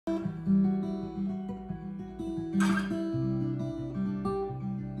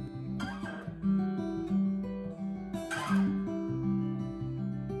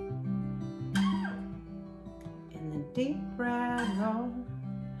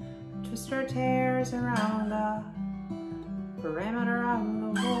twister tears around the perimeter of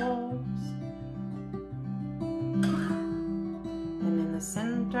the walls. And in the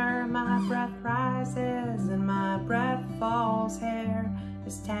center my breath rises and my breath falls. Hair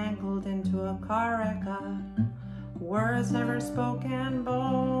is tangled into a car wreck of words never spoken.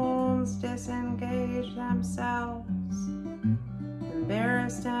 Bones disengage themselves,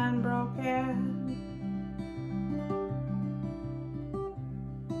 embarrassed and broken.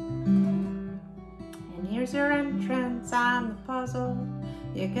 And here's your entrance, I'm the puzzle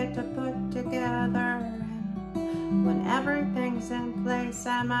you get to put together. And when everything's in place,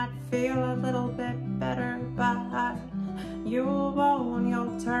 I might feel a little bit better, but you won't.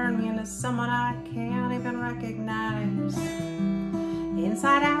 You'll turn me into someone I can't even recognize.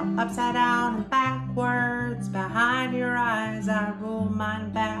 Inside out, upside down, and backwards. Behind your eyes, I roll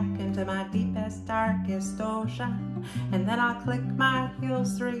mine back into my deepest, darkest ocean. And then I'll click my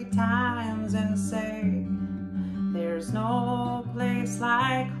heels 3 times and say, there's no place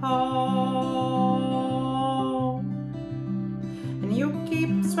like home. And you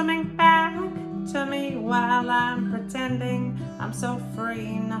keep swimming back to me while I'm pretending I'm so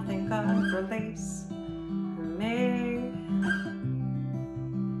free nothing could release me.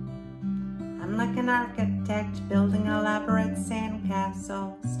 I'm like an architect building elaborate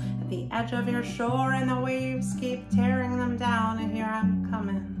sandcastles at the edge of your shore, and the waves keep tearing them down, and here I'm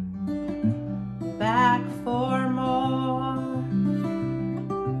coming back for more.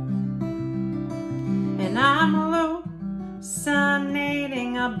 And I'm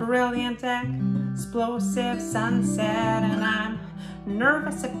hallucinating a brilliant explosive sunset, and I'm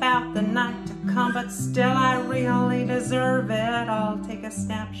nervous about the night to come, but still I really deserve it. I'll take a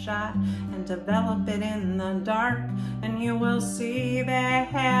snapshot and develop it in the dark, and you will see the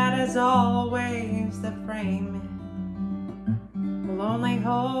head is always the frame. Will only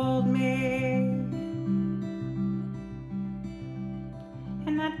hold me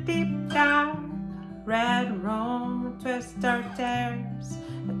in that deep dark red room. Twister tears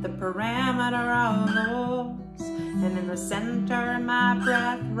at the perimeter of the walls, and in the center my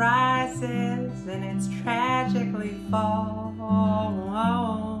breath rises and it's tragically falls.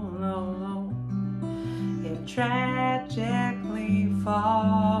 It tragically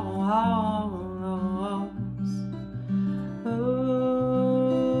falls.